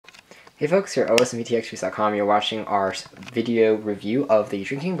Hey folks, here at osmvtxtrees.com. You're watching our video review of the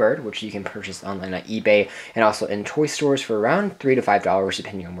Drinking Bird, which you can purchase online at eBay and also in toy stores for around $3 to $5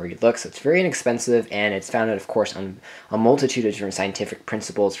 depending on where you look. So it's very inexpensive, and it's founded, of course, on a multitude of different scientific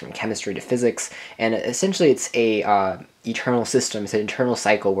principles from chemistry to physics. And essentially, it's a eternal system. It's an eternal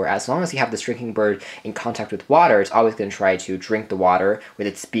cycle where as long as you have this drinking bird in contact with water, it's always going to try to drink the water with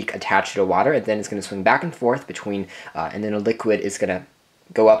its beak attached to the water, and then it's going to swing back and forth between, and then a liquid is going to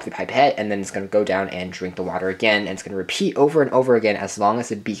go up the pipette, and then it's going to go down and drink the water again, and it's going to repeat over and over again as long as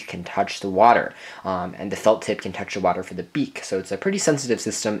the beak can touch the water, and the felt tip can touch the water for the beak. So it's a pretty sensitive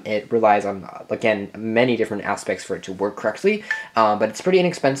system. It relies on, again, many different aspects for it to work correctly, but it's pretty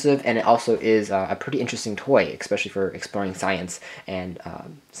inexpensive, and it also is a pretty interesting toy, especially for exploring science and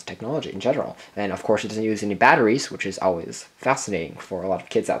technology in general. And of course, it doesn't use any batteries, which is always fascinating for a lot of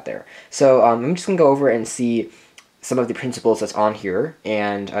kids out there. So I'm just going to go over and see some of the principles that's on here,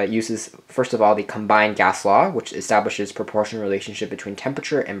 and it uses, first of all, the combined gas law, which establishes proportional relationship between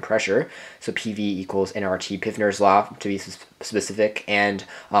temperature and pressure. So PV equals nRT, Pivner's law to be specific, and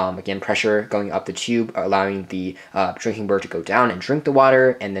again, pressure going up the tube, allowing the drinking bird to go down and drink the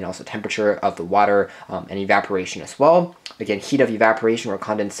water, and then also temperature of the water and evaporation as well. Again, heat of evaporation or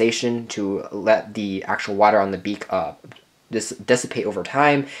condensation to let the actual water on the beak dissipate over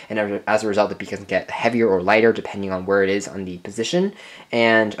time, and as a result the beak can get heavier or lighter depending on where it is on the position.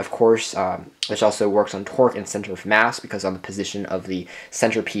 And of course this also works on torque and center of mass, because on the position of the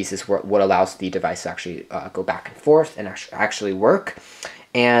centerpiece is what allows the device to actually go back and forth and actually work.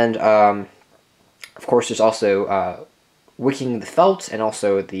 And of course there's also wicking the felt, and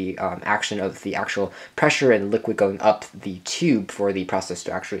also the action of the actual pressure and liquid going up the tube for the process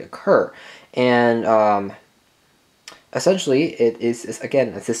to actually occur. And essentially, it is, again,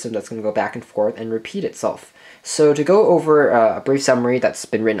 a system that's going to go back and forth and repeat itself. So to go over a brief summary that's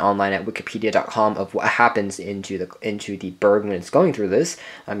been written online at wikipedia.com of what happens into the bird when it's going through this,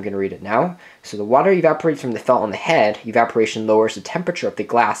 I'm going to read it now. So the water evaporates from the felt on the head. Evaporation lowers the temperature of the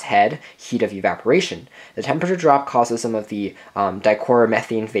glass head, heat of evaporation. The temperature drop causes some of the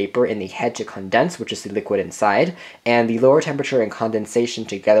dichloromethane vapor in the head to condense, which is the liquid inside, and the lower temperature and condensation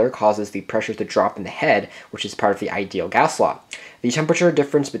together causes the pressure to drop in the head, which is part of the ideal gas law. The temperature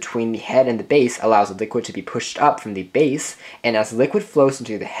difference between the head and the base allows the liquid to be pushed up from the base, and as the liquid flows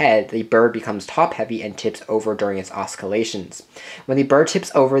into the head, the bird becomes top-heavy and tips over during its oscillations. When the bird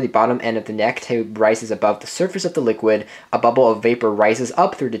tips over, the bottom end of the neck tube rises above the surface of the liquid. A bubble of vapor rises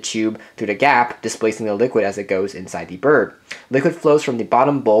up through the tube, through the gap, displacing the liquid as it goes inside the bird. Liquid flows from the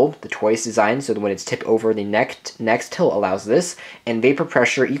bottom bulb. The toy is designed so that when it's tipped over, the next tilt allows this, and vapor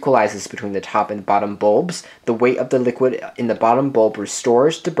pressure equalizes between the top and bottom bulbs. The weight of the liquid in the bottom bulb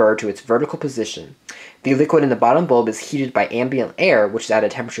restores the bird to its vertical position. The liquid in the bottom bulb is heated by ambient air, which is at a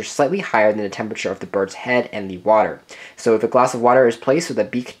temperature slightly higher than the temperature of the bird's head and the water. So if a glass of water is placed so the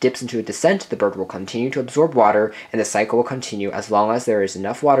beak dips into a descent, the bird will continue to absorb water, and the cycle will continue as long as there is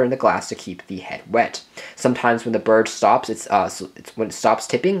enough water in the glass to keep the head wet. Sometimes when the bird stops, when it stops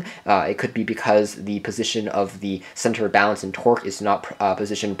tipping, it could be because the position of the center of balance and torque is not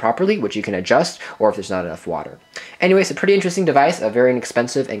positioned properly, which you can adjust, or if there's not enough water. Anyway, it's a pretty interesting device, very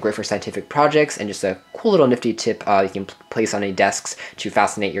inexpensive and great for scientific projects, and just a cool little nifty tip you can place on any desks to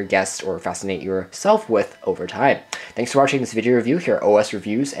fascinate your guests or fascinate yourself with over time. Thanks for watching this video review here at OS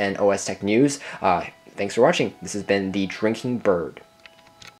Reviews and OS Tech News. Thanks for watching. This has been the Drinking Bird.